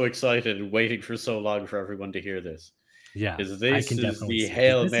was so excited and waiting for so long for everyone to hear this? Yeah. Because this is the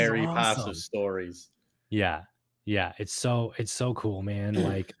Hail Mary pass of stories. Yeah. It's so cool, man.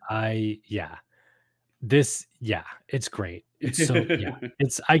 Like it's great. It's so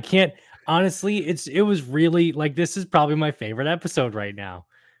I can't honestly, it was really like, this is probably my favorite episode right now.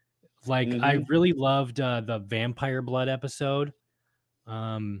 Like I really loved the vampire blood episode.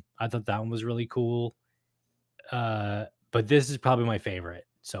 I thought that one was really cool. But this is probably my favorite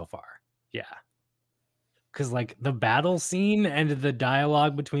so far. Yeah. Cause like the battle scene and the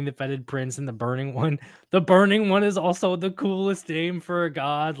dialogue between the fetid prince and the burning one is also the coolest name for a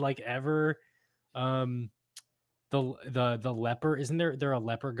god like ever. The leper, isn't there a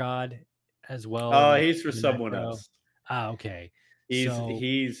leper god as well? Oh, he's for someone else. Okay.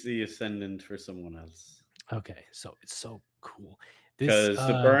 He's the ascendant for someone else. Okay, so it's so cool. Because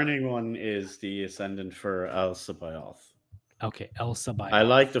the burning one is the ascendant for Alcibiade. Okay, Alcibiade. I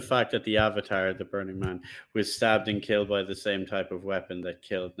like the fact that the avatar, the burning man, was stabbed and killed by the same type of weapon that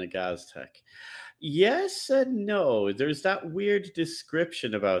killed Nagaztek. Yes and no. There's that weird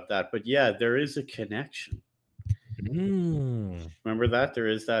description about that, but yeah, there is a connection. Remember that? There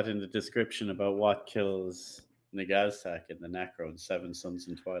is that in the description about what kills Nagaztek in the Necro and Seven Sons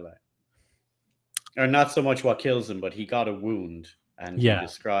in Twilight. Or not so much what kills him, but he got a wound, and he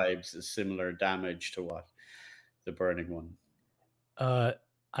describes a similar damage to what the burning one. I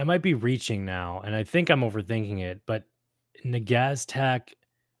might be reaching now, and I think I'm overthinking it, but Nagaztek,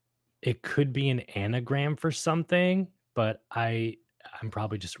 it could be an anagram for something, but I'm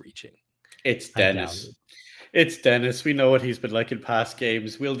probably just reaching. It's Dennis. It's Dennis. We know what he's been like in past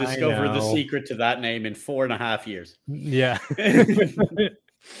games. We'll discover the secret to that name in 4.5 years. Yeah.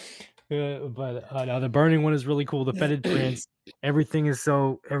 But no, the burning one is really cool. The fetid prince, everything is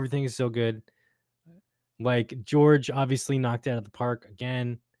so good. Like George obviously knocked it out of the park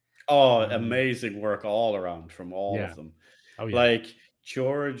again. Oh, amazing work all around from all of them. Oh, yeah. Like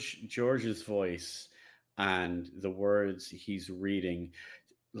George's voice and the words he's reading,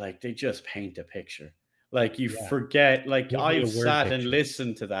 like they just paint a picture. Like you forget, like I've sat and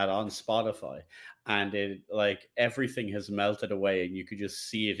listened to that on Spotify, and it like everything has melted away and you could just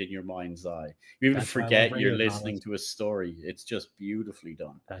see it in your mind's eye. You even forget you're listening to a story. It's just beautifully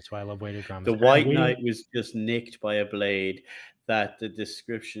done. That's why I love weighted dramas. The White Knight was just nicked by a blade that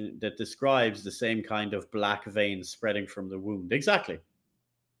describes the same kind of black vein spreading from the wound. Exactly.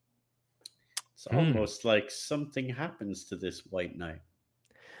 It's almost like something happens to this White Knight.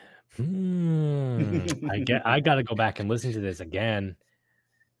 I gotta go back and listen to this again.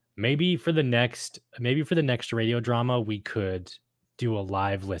 Maybe for the next radio drama we could do a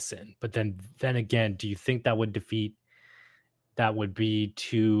live listen. But then again, do you think that would be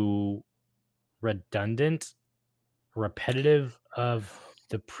too redundant, repetitive of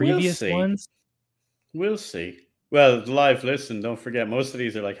the previous ones? We'll see. Well, live listen, don't forget, most of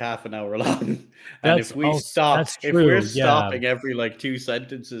these are like half an hour long. And if we're stopping every like 2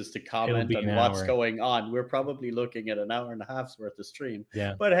 sentences to comment on what's going on, we're probably looking at an hour and a half's worth of stream.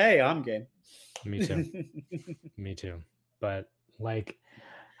 Yeah. But hey, I'm game. Me too. Me too. But like,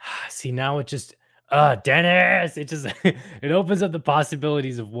 see, now it just Dennis, it just it opens up the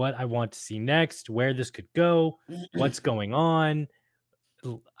possibilities of what I want to see next, where this could go, what's going on.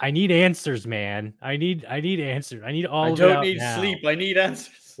 I need answers, man. I need answers. I need all. I don't need sleep. I need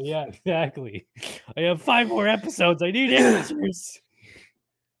answers. Yeah, exactly. I have 5 more episodes. I need answers.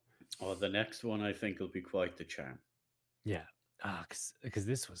 Oh, the next one I think will be quite the charm. Yeah, because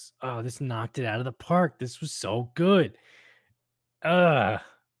this knocked it out of the park. This was so good.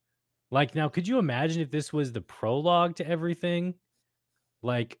 Like now, could you imagine if this was the prologue to everything?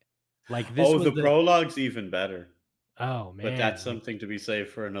 Like this. Oh, the prologue's even better. Oh man! But that's something to be saved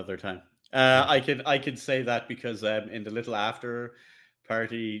for another time. I could say that because in the little after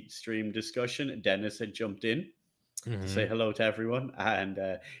party stream discussion, Dennis had jumped in to say hello to everyone, and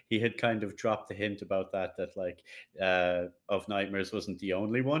he had kind of dropped the hint about that like Of Nightmares wasn't the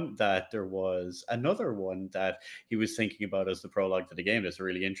only one, that there was another one that he was thinking about as the prologue to the game that's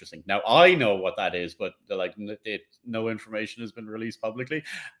really interesting. Now I know what that is, but no information has been released publicly,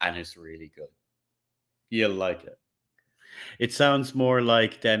 and it's really good. You'll like it. It sounds more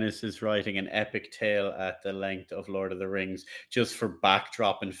like Dennis is writing an epic tale at the length of Lord of the Rings, just for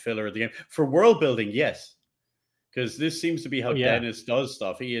backdrop and filler of the game. For world building, yes. because this seems to be how Dennis does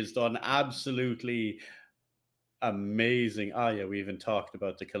stuff. He has done absolutely amazing. Oh yeah, we even talked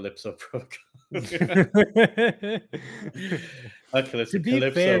about the Calypso protocol. Calypso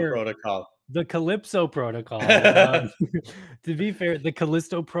protocol. The Calypso protocol. To be fair, the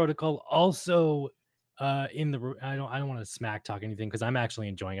Callisto protocol also in the I don't want to smack talk anything because I'm actually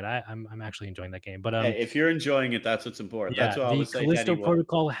enjoying it. I'm actually enjoying that game. But hey, if you're enjoying it, that's what's important. Yeah, that's what I was saying. The Callisto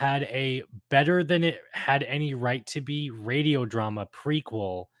protocol had a better than it had any right to be radio drama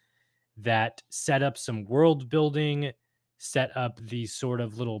prequel that set up some world building, set up the sort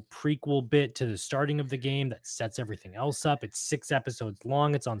of little prequel bit to the starting of the game that sets everything else up. It's 6 episodes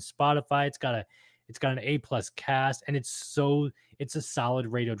long. It's on Spotify. It's got an A+ cast, and it's a solid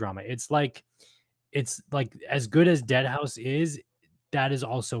radio drama. It's like as good as Deadhaus is, that is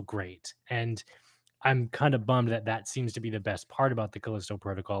also great. And I'm kind of bummed that seems to be the best part about the Callisto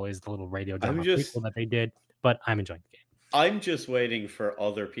protocol is the little radio drama prequel that they did, but I'm enjoying the game. I'm just waiting for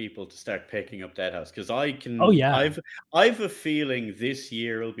other people to start picking up Deadhaus because I can. Oh yeah, I've a feeling this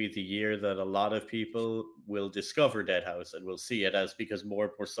year will be the year that a lot of people will discover Deadhaus and will see it as because more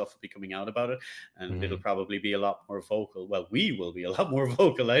and more stuff will be coming out about it, and it'll probably be a lot more vocal. Well, we will be a lot more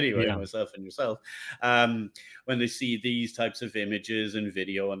vocal anyway, myself and yourself, when they see these types of images and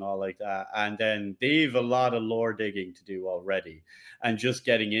video and all like that. And then they've a lot of lore digging to do already, and just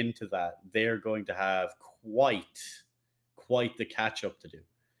getting into that, they're going to have quite the catch up to do.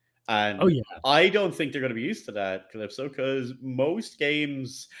 And I don't think they're going to be used to that, Calypso, because most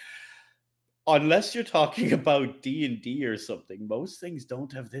games, unless you're talking about D&D or something, most things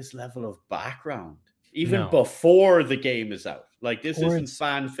don't have this level of background even before the game is out. Like this isn't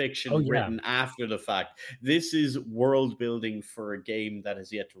fan fiction written after the fact. This is world building for a game that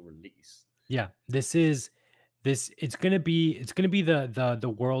has yet to release. Yeah, it's going to be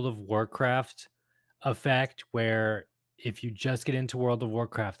the World of Warcraft effect where if you just get into World of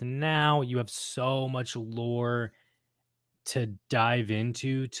Warcraft now, you have so much lore to dive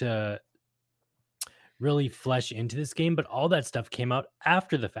into to really flesh into this game. But all that stuff came out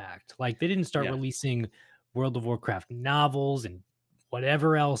after the fact. Like they didn't start releasing World of Warcraft novels and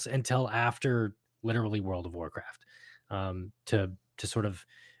whatever else until after literally World of Warcraft, to sort of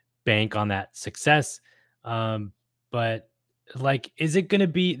bank on that success. But like, is it going to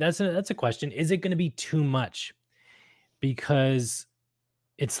be, that's a question. Is it going to be too much? Because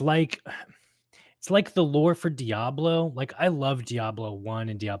it's like the lore for Diablo. Like I love Diablo 1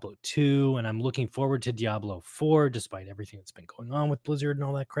 and Diablo 2, and I'm looking forward to Diablo 4, despite everything that's been going on with Blizzard and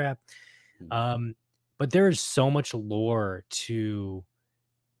all that crap. But there is so much lore to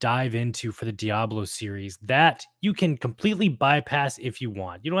dive into for the Diablo series that you can completely bypass if you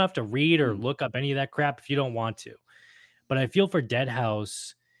want. You don't have to read or look up any of that crap if you don't want to. But I feel for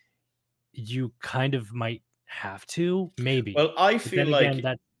Deadhaus, you kind of might have to, maybe. Well, I feel like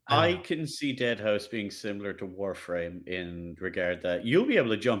I can see Deadhaus being similar to Warframe in regard that you'll be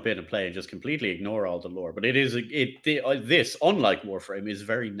able to jump in and play and just completely ignore all the lore. But this, unlike Warframe, is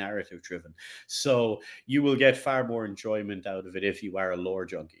very narrative driven. So you will get far more enjoyment out of it if you are a lore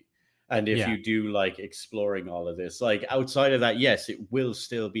junkie. And if you do like exploring all of this, like outside of that, yes, it will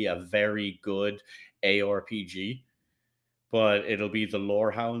still be a very good ARPG. But it'll be the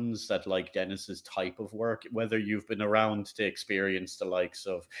lore hounds that like Dennis's type of work, whether you've been around to experience the likes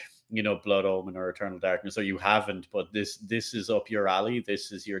of, Blood Omen or Eternal Darkness, or you haven't, but this is up your alley.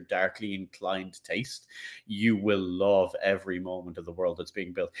 This is your darkly inclined taste. You will love every moment of the world that's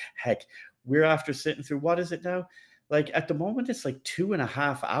being built. Heck, we're after sitting through, what is it now? Like at the moment, it's like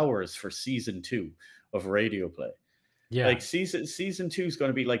 2.5 hours for season 2 of radio play. Yeah, like season 2 is going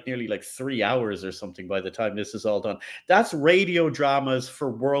to be like nearly like 3 hours or something by the time this is all done. That's radio dramas for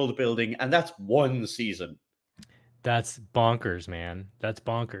world building, and that's one season. That's bonkers, man. That's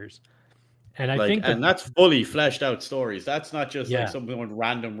bonkers. And I think that's fully fleshed out stories. That's not just like someone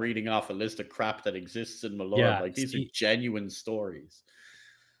random reading off a list of crap that exists in Malone. Yeah, like these are genuine stories.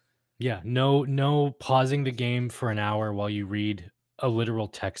 Yeah, no pausing the game for an hour while you read a literal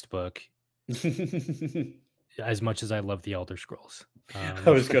textbook. As much as I love the Elder Scrolls. I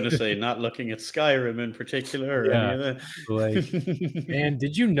was going to say, not looking at Skyrim in particular or any of that. And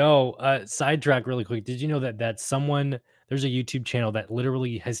did you know, sidetrack really quick, did you know that there's a YouTube channel that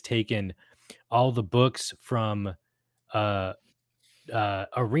literally has taken all the books from Arena,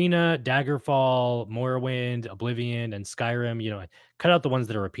 Daggerfall, Morrowind, Oblivion, and Skyrim, cut out the ones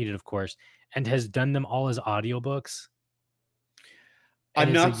that are repeated, of course, and has done them all as audiobooks?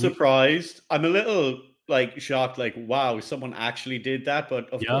 I'm not surprised. I'm a little shocked, wow, someone actually did that, but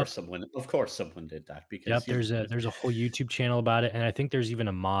of course someone did that, because there's a whole YouTube channel about it, and I think there's even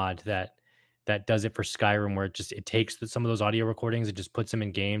a mod that that does it for Skyrim, where it takes some of those audio recordings and just puts them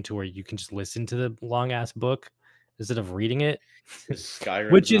in game to where you can just listen to the long ass book instead of reading it,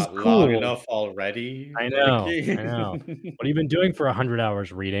 Skyrim's which is not long cool. enough already. I Like, know. What have you been doing for 100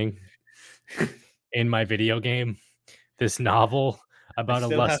 hours reading in my video game? This novel about a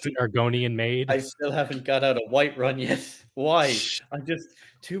lusty Argonian maid. I still haven't got out of Whiterun yet. Why? I just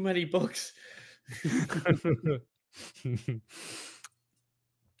too many books.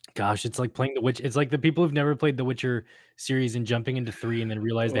 Gosh, it's like playing The Witch. It's like the people who've never played the Witcher series and jumping into 3 and then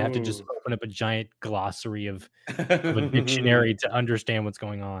realize they have to just open up a giant glossary of a dictionary to understand what's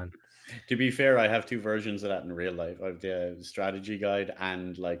going on. To be fair, I have 2 versions of that in real life. I have the strategy guide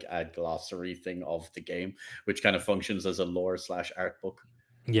and like a glossary thing of the game, which kind of functions as a lore/art book.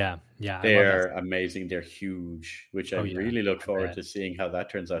 Yeah. They're amazing. They're huge, which I really look forward to seeing how that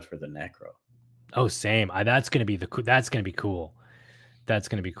turns out for the Necro. Oh, same. That's gonna be cool. That's gonna be cool.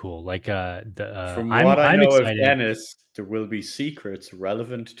 Like from what I know of Dennis, there will be secrets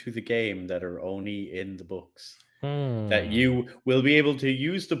relevant to the game that are only in the books. That you will be able to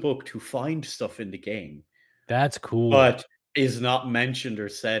use the book to find stuff in the game. That's cool. But is not mentioned or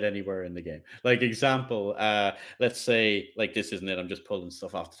said anywhere in the game. Like example, let's say, like this isn't it, I'm just pulling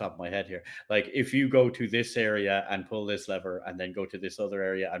stuff off the top of my head here. Like if you go to this area and pull this lever and then go to this other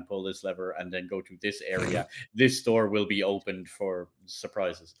area and pull this lever and then go to this area, this door will be opened for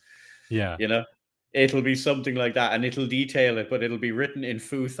surprises. Yeah. You know? It'll be something like that, and it'll detail it, but it'll be written in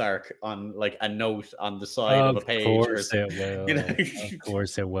Futhark on like a note on the side of a page. Of course it will. You know? Of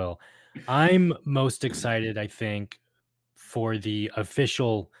course it will. I'm most excited, I think, for the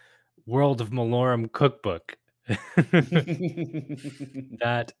official World of Malorum cookbook.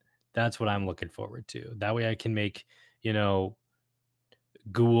 That's what I'm looking forward to. That way I can make,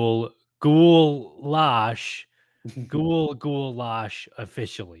 Ghoul Lash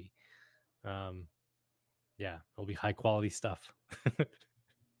officially. Yeah, it'll be high quality stuff.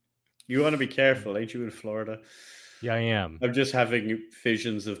 You want to be careful, ain't you, in Florida? Yeah, I am. I'm just having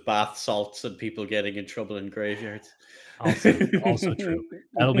visions of bath salts and people getting in trouble in graveyards. Also true.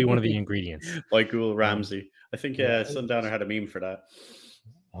 That'll be one of the ingredients. By Ghoul Ramsay. I think Sundowner had a meme for that.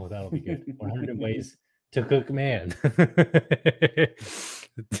 Oh, that'll be good. 100 ways to cook man.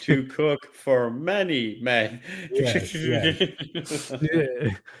 To cook for many men. Yes.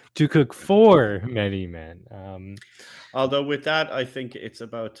 To cook for many men. Although with that, I think it's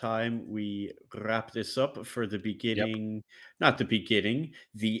about time we wrap this up for the beginning, not the beginning,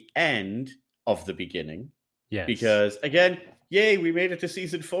 the end of the beginning. Yes. Because again, yay, we made it to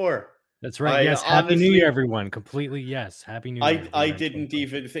season 4. That's right. Yes. Happy New Year, everyone. Completely. Yes. Happy New Year. I didn't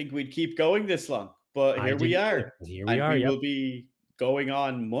even think we'd keep going this long, but here we are. Here we are. We will be going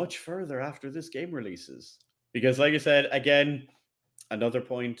on much further after this game releases. Because like I said, again, another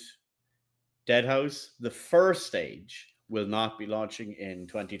point, Deadhaus, the first stage, will not be launching in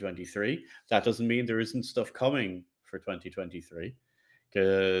 2023. That doesn't mean there isn't stuff coming for 2023.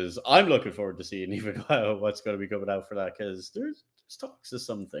 Because I'm looking forward to seeing even what's going to be coming out for that. Because there's talks of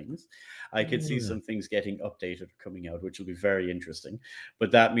some things. I could see some things getting updated or coming out, which will be very interesting.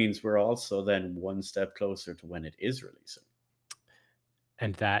 But that means we're also then one step closer to when it is releasing.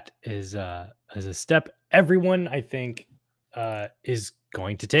 And that is a step everyone, I think, is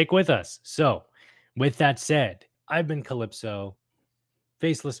going to take with us. So, with that said, I've been Calypso,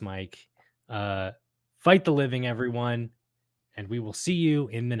 Faceless Mike. Fight the living, everyone. And we will see you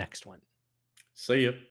in the next one. See you.